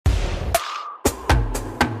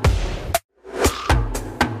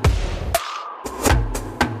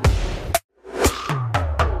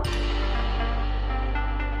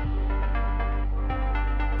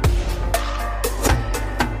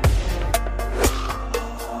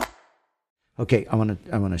Okay, I want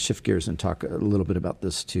to shift gears and talk a little bit about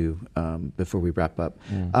this too before we wrap up.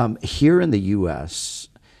 Here in the U.S.,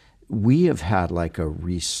 we have had like a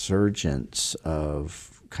resurgence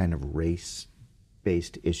of kind of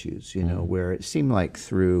race-based issues, where it seemed like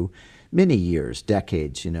through many years,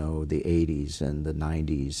 decades, the 80s and the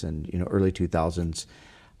 90s and, early 2000s,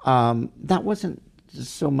 that wasn't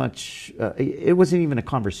so much, it wasn't even a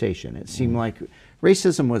conversation. It seemed like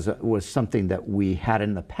racism was something that we had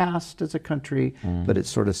in the past as a country, but it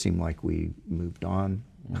sort of seemed like we moved on,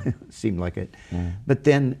 seemed like it. But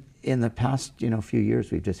then in the past, few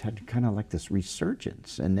years, we've just had kind of like this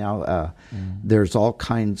resurgence. And now there's all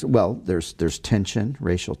kinds, there's tension,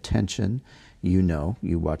 racial tension.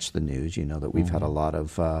 You watch the news, that we've had a lot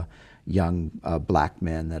of young black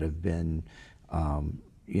men that have been,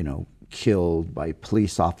 killed by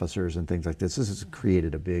police officers and things like this. This has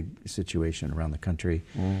created a big situation around the country.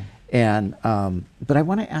 And, but I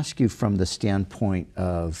want to ask you from the standpoint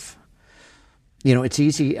of, it's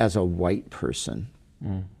easy as a white person,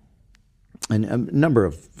 and a number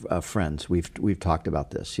of friends, we've talked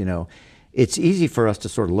about this, it's easy for us to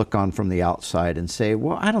sort of look on from the outside and say,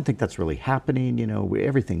 well, I don't think that's really happening.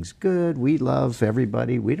 Everything's good. We love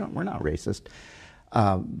everybody. We're not racist.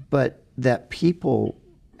 But that people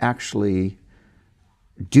actually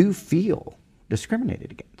do feel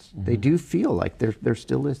discriminated against. They do feel like there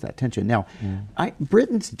still is that tension. Now,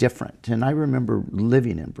 Britain's different, and I remember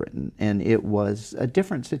living in Britain, and it was a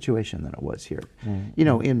different situation than it was here.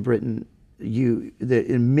 In Britain,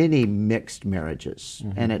 in many mixed marriages,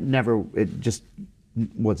 and it just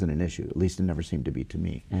wasn't an issue. At least it never seemed to be to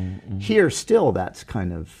me. Here, still, that's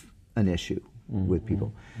kind of an issue with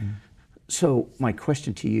people. So my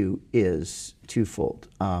question to you is twofold.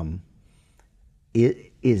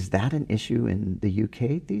 Is that an issue in the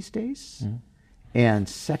UK these days? And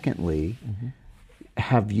secondly,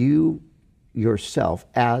 have you yourself,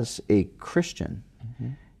 as a Christian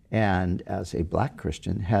and as a black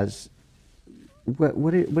Christian,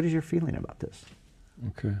 what is your feeling about this?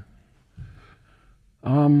 Okay.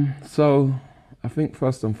 So I think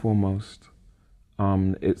first and foremost,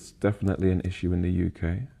 it's definitely an issue in the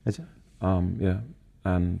UK. Is it? Yeah,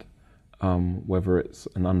 and whether it's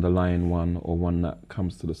an underlying one or one that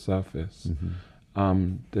comes to the surface,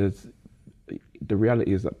 the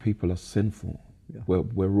reality is that people are sinful. Yeah.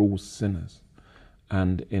 We're all sinners,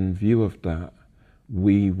 and in view of that,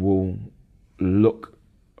 we will look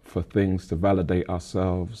for things to validate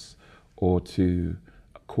ourselves or to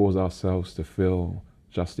cause ourselves to feel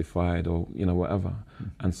justified or whatever.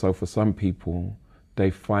 And so for some people,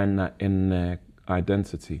 they find that in their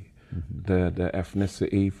identity. Their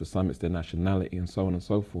ethnicity, for some it's their nationality, and so on and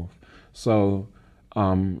so forth. So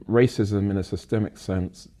racism in a systemic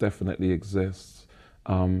sense definitely exists.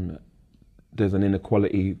 There's an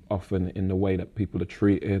inequality often in the way that people are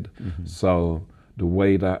treated. So the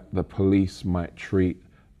way that the police might treat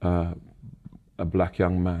a black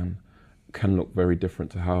young man can look very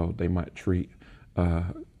different to how they might treat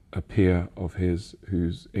a peer of his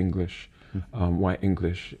who's English, white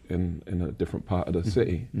English in a different part of the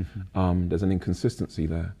city. There's an inconsistency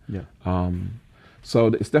there. So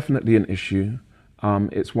it's definitely an issue.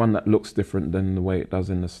 It's one that looks different than the way it does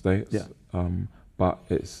in the States, but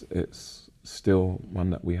it's still one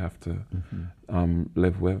that we have to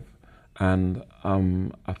live with. And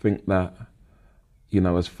I think that,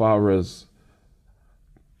 as far as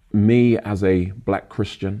me as a black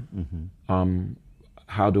Christian,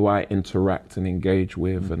 how do I interact and engage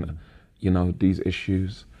with and these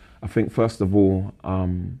issues? I think first of all,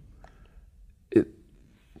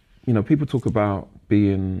 people talk about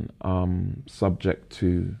being subject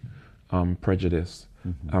to prejudice,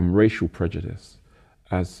 racial prejudice,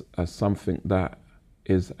 as something that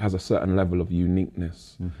has a certain level of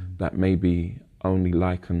uniqueness that may be only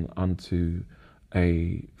likened unto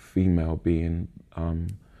a female being,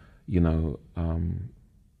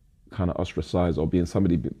 kind of ostracized, or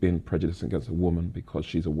somebody being prejudiced against a woman because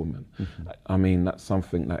she's a woman. I mean, that's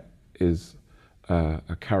something that is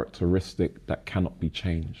a characteristic that cannot be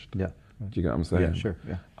changed. Do you get what I'm saying? Yeah, sure.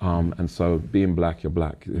 Yeah. And so being black, you're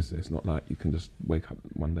black. It's not like you can just wake up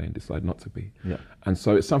one day and decide not to be. And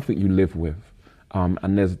so it's something you live with.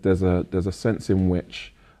 And there's a sense in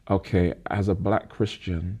which, okay, as a black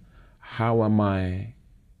Christian, how am I,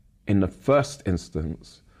 in the first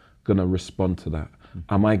instance, going to respond to that?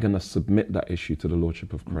 Am I going to submit that issue to the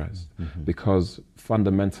Lordship of Christ? Because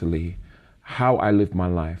fundamentally, how I live my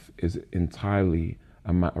life is entirely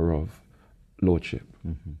a matter of Lordship.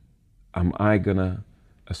 Am I going to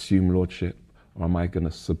assume Lordship, or am I going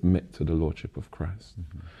to submit to the Lordship of Christ?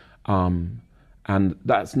 And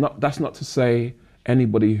that's not to say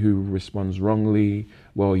anybody who responds wrongly,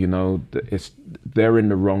 well, you know, they're in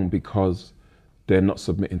the wrong because they're not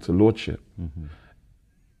submitting to lordship.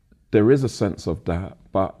 There is a sense of that,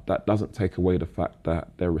 but that doesn't take away the fact that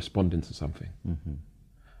they're responding to something.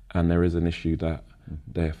 And there is an issue that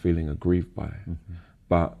they're feeling aggrieved by.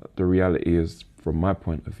 But the reality is, from my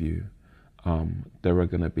point of view, there are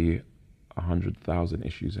going to be 100,000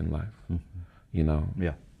 issues in life. You know,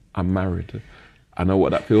 I'm married. I know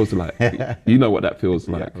what that feels like. You know what that feels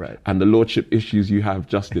like. Right. And the lordship issues you have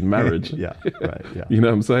just in marriage. Right. You know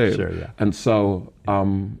what I'm saying? Sure, yeah. And so,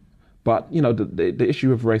 but you know, the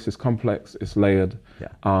issue of race is complex, it's layered.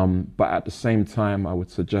 But at the same time, I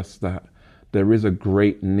would suggest that there is a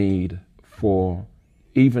great need for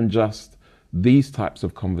even just these types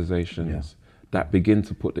of conversations that begin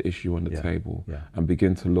to put the issue on the table and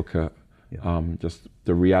begin to look at just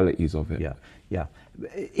the realities of it.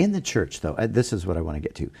 In the church, though, this is what I want to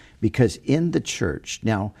get to, because in the church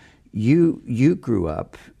now, you grew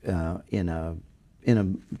up in a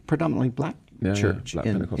predominantly black church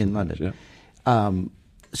in London.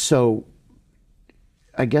 So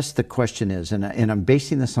I guess the question is, and I'm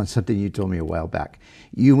basing this on something you told me a while back.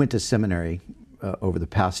 You went to seminary over the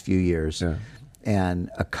past few years. And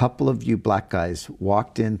a couple of you black guys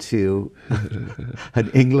walked into an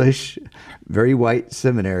English, very white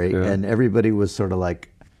seminary, and everybody was sort of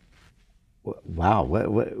like, wow,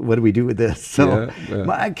 what do we do with this? So,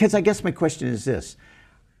 because I guess my question is this.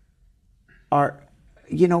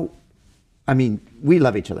 You know, I mean, we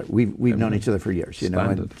love each other. We've known each other for years, you know.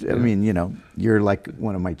 And, I mean, you know, you're like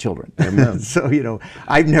one of my children. So, you know,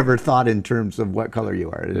 I've never thought in terms of what color you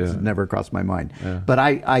are. It's never crossed my mind. But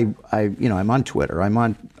I, you know, I'm on Twitter. I'm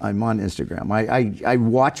on Instagram. I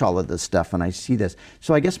watch all of this stuff and I see this.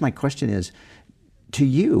 So I guess my question is, to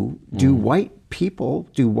you, do white people,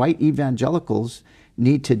 do white evangelicals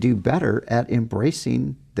need to do better at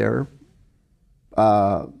embracing their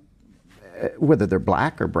whether they're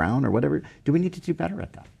black or brown or whatever, do we need to do better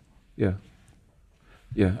at that?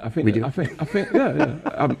 I think we do. I think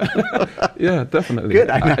definitely. Good.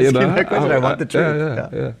 I'm asking that question. I want the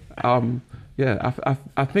truth.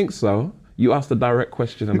 I think so. You asked a direct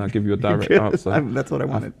question, and I'll give you a direct answer. That's what I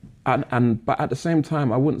wanted. But at the same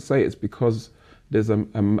time, I wouldn't say it's because there's a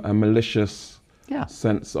malicious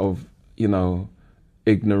sense of, you know,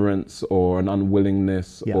 ignorance or an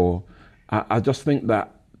unwillingness, or I just think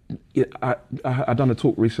that. I done a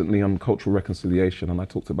talk recently on cultural reconciliation, and I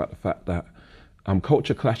talked about the fact that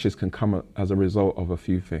culture clashes can come as a result of a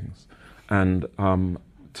few things, and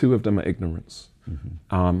two of them are ignorance.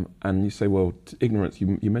 And you say, well, ignorance,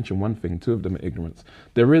 you mentioned one thing, two of them are ignorance.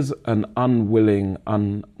 There is an unwitting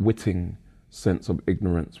sense of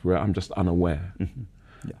ignorance where I'm just unaware,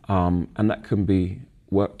 and that can be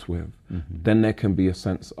worked with. Then there can be a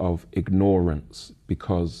sense of ignorance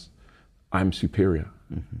because I'm superior.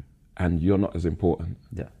 And you're not as important,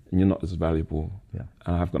 and you're not as valuable, and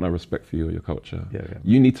I've got no respect for you or your culture.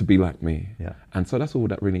 You need to be like me, and so that's all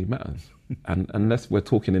that really matters. And unless we're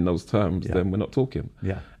talking in those terms, then we're not talking.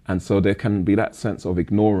 And so there can be that sense of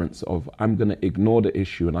ignorance of, I'm going to ignore the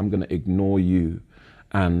issue and I'm going to ignore you.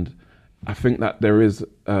 And I think that there is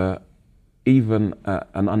even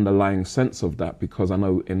an underlying sense of that, because I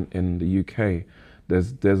know in the UK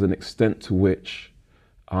there's an extent to which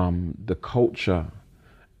the culture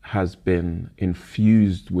has been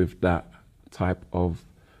infused with that type of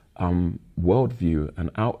worldview and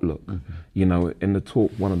outlook. You know, in the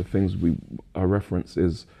talk, one of the things I reference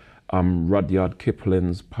is Rudyard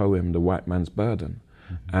Kipling's poem, The White Man's Burden.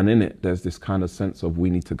 And in it, there's this kind of sense of we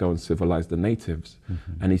need to go and civilize the natives.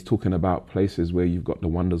 And he's talking about places where you've got the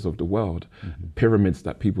wonders of the world, pyramids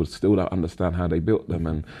that people still don't understand how they built them.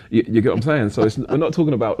 And you get what I'm saying? So we're not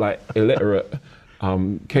talking about like illiterate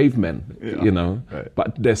cavemen, you know,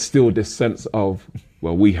 but there's still this sense of,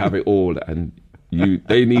 well, we have it all, and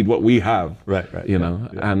they need what we have, you know.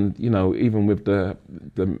 And you know, even with the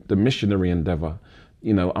missionary endeavor,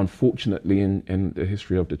 you know, unfortunately, in the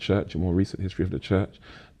history of the church, a more recent history of the church,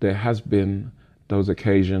 there has been those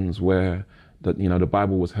occasions where the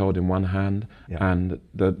Bible was held in one hand and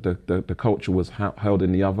the culture was held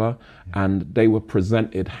in the other, and they were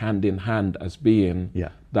presented hand in hand as being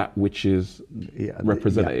that which is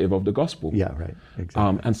representative of the gospel. Exactly.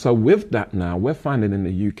 And so with that now, we're finding in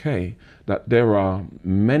the UK that there are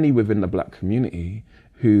many within the black community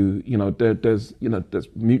who, you know, there's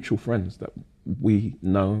mutual friends that we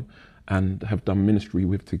know and have done ministry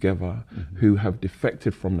with together, who have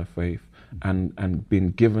defected from the faith and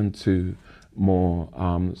been given to more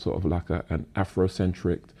sort of like an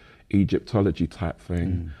Afrocentric Egyptology type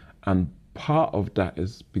thing. And part of that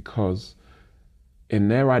is because in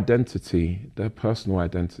their identity, their personal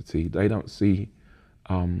identity, they don't see,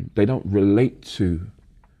 they don't relate to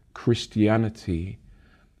Christianity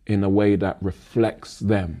in a way that reflects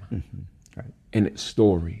them in its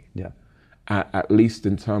story. Yeah. At least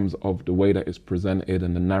in terms of the way that it's presented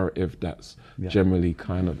and the narrative that's generally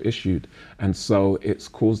kind of issued. And so it's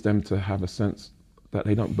caused them to have a sense that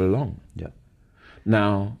they don't belong. Yeah.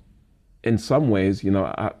 Now, in some ways, you know,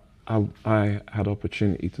 I had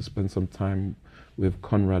opportunity to spend some time with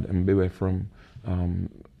Conrad Mbiwe from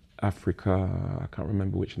Africa. I can't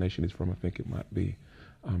remember which nation he's from. I think it might be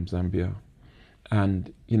Zambia.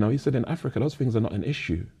 And, you know, he said in Africa, those things are not an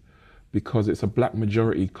issue because it's a black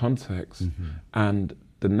majority context, and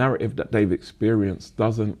the narrative that they've experienced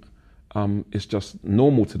doesn't, it's just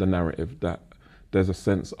normal to the narrative that there's a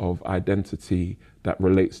sense of identity that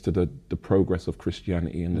relates to the progress of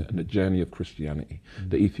Christianity and the journey of Christianity,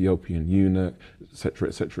 the Ethiopian eunuch, et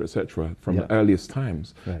cetera, from the earliest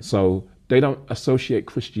times. Right. So they don't associate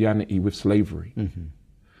Christianity with slavery.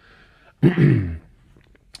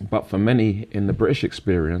 But for many in the British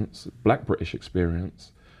experience, black British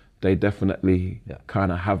experience, they definitely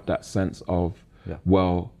kind of have that sense of,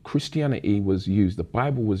 well, Christianity was used, the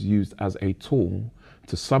Bible was used as a tool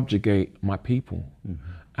to subjugate my people.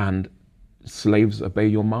 And slaves obey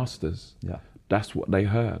your masters. That's what they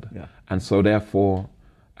heard. And so therefore,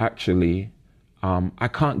 actually, I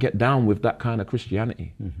can't get down with that kind of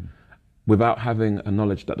Christianity without having a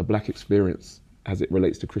knowledge that the black experience as it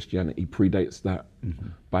relates to Christianity predates that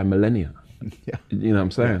by millennia. You know what I'm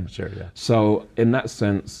saying? Sure. So in that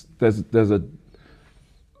sense,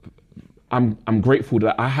 I'm grateful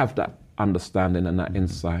that I have that understanding and that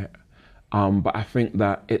insight. But I think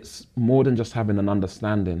that it's more than just having an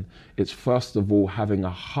understanding. It's first of all having a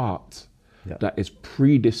heart that is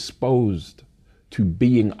predisposed to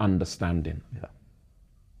being understanding.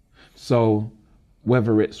 So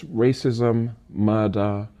whether it's racism,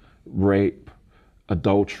 murder, rape,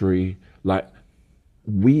 adultery, like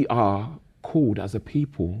we are called as a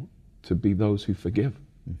people to be those who forgive.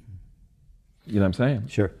 You know what I'm saying?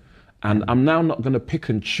 Sure. And I'm now not going to pick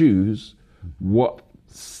and choose what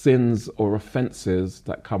sins or offenses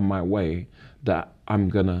that come my way that I'm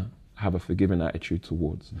going to have a forgiving attitude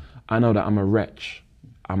towards. I know that I'm a wretch.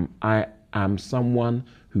 I am someone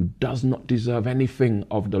who does not deserve anything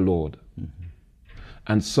of the Lord.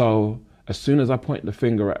 And so as soon as I point the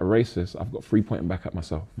finger at a racist, I've got 3 pointing back at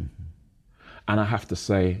myself. And I have to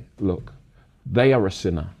say, look, they are a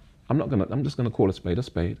sinner. I'm just gonna call a spade a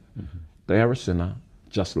spade. They are a sinner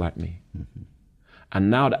just like me. And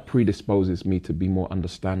now that predisposes me to be more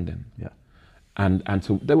understanding. And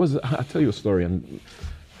to, I'll tell you a story, and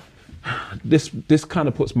this kind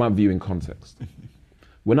of puts my view in context.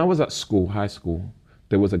 When I was at school, high school,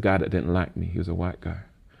 there was a guy that didn't like me. He was a white guy.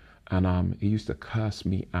 And he used to curse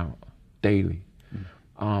me out daily.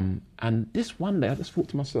 And this one day I just thought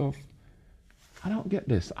to myself, I don't get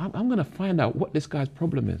this. I'm gonna find out what this guy's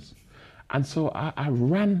problem is. And so I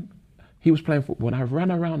ran, he was playing football, and I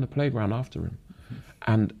ran around the playground after him.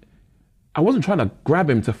 And I wasn't trying to grab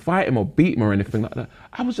him to fight him or beat him or anything like that.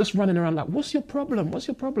 I was just running around like, what's your problem? What's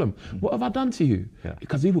your problem? What have I done to you?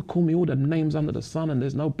 Because he would call me all the names under the sun, and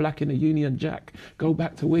there's no black in the Union Jack. Go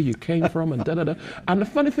back to where you came from, and da-da-da. And the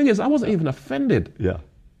funny thing is, I wasn't even offended.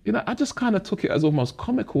 You know, I just kind of took it as almost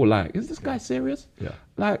comical, like, is this guy serious?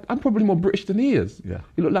 Like, I'm probably more British than he is.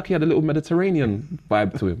 He looked like he had a little Mediterranean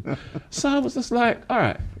vibe to him. So I was just like, all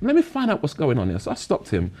right, let me find out what's going on here. So I stopped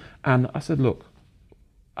him and I said, look,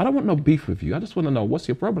 I don't want no beef with you. I just want to know, what's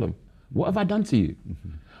your problem? What have I done to you?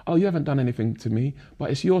 Oh, you haven't done anything to me, but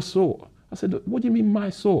it's your sort. I said, what do you mean my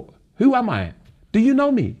sort? Who am I? Do you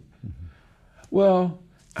know me? Well,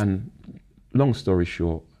 and long story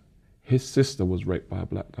short, his sister was raped by a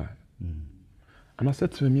black guy. And I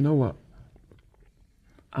said to him, you know what?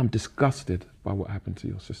 I'm disgusted by what happened to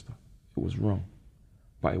your sister. It was wrong,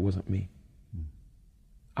 but it wasn't me.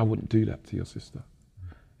 I wouldn't do that to your sister.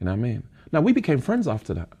 You know what I mean? Now, we became friends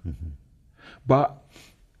after that. But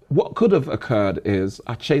what could have occurred is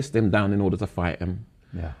I chased him down in order to fight him.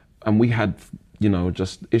 And we had, you know,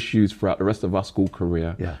 just issues throughout the rest of our school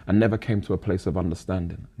career and never came to a place of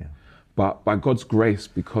understanding. But by God's grace,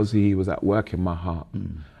 because he was at work in my heart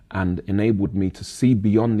and enabled me to see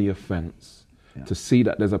beyond the offense, to see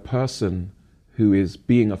that there's a person who is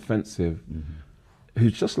being offensive,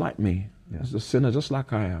 who's just like me, who's a sinner just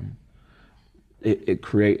like I am. It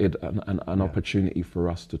created an opportunity for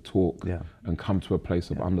us to talk and come to a place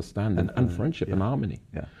of understanding and friendship and harmony.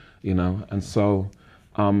 You know, and so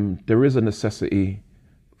there is a necessity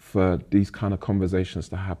for these kind of conversations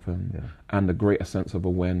to happen and a greater sense of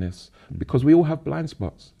awareness, because we all have blind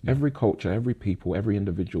spots. Every culture, every people, every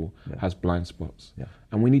individual has blind spots.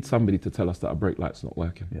 And we need somebody to tell us that our brake light's not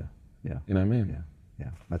working. You know what I mean? Yeah,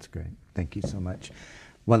 that's great. Thank you so much.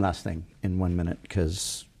 One last thing in 1 minute,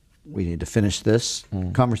 because we need to finish this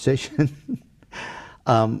conversation.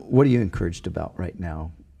 What are you encouraged about right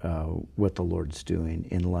now, what the Lord's doing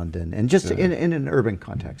in London and just in an urban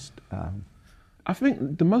context? I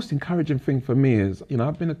think the most encouraging thing for me is,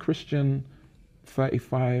 I've been a Christian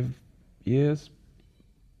 35 years,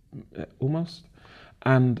 almost,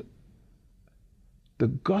 and the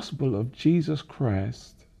gospel of Jesus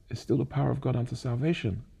Christ is still the power of God unto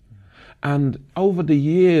salvation. And over the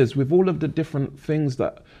years, with all of the different things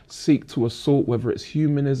that seek to assault, whether it's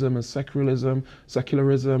humanism and secularism,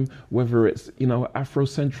 whether it's,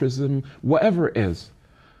 Afrocentrism, whatever it is,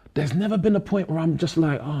 there's never been a point where I'm just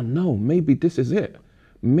like, oh no, maybe this is it.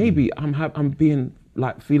 Maybe I'm being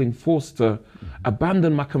like feeling forced to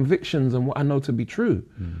abandon my convictions and what I know to be true.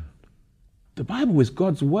 The Bible is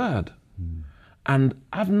God's word. And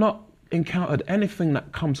I've not encountered anything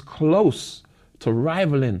that comes close to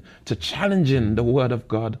rivaling, to challenging the word of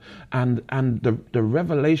God and the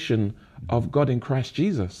revelation of God in Christ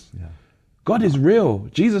Jesus. God is real.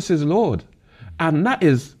 Jesus is Lord. And that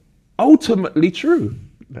is ultimately true.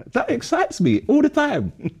 That excites me all the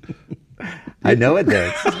time. I know it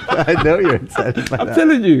does. I know you're excited by that. I'm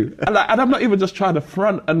telling you. And I'm not even just trying to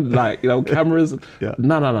front and cameras.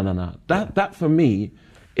 No. That for me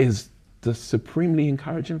is the supremely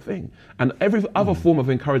encouraging thing. And every other form of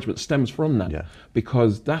encouragement stems from that,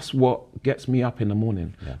 because that's what gets me up in the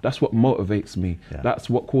morning. That's what motivates me. That's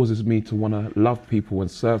what causes me to want to love people and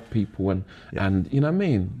serve people and you know what I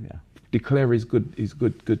mean? Declare his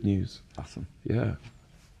good news. Awesome. Yeah.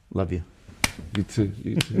 Love you. You too.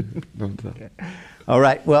 Love that. Okay. All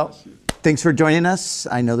right. Well, thanks for joining us.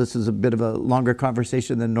 I know this is a bit of a longer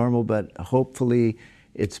conversation than normal, but hopefully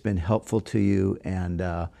it's been helpful to you. And,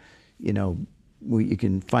 you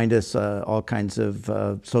can find us all kinds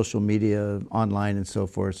of social media, online and so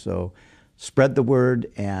forth. So spread the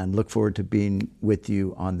word and look forward to being with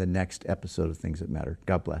you on the next episode of Things That Matter.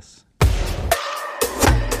 God bless.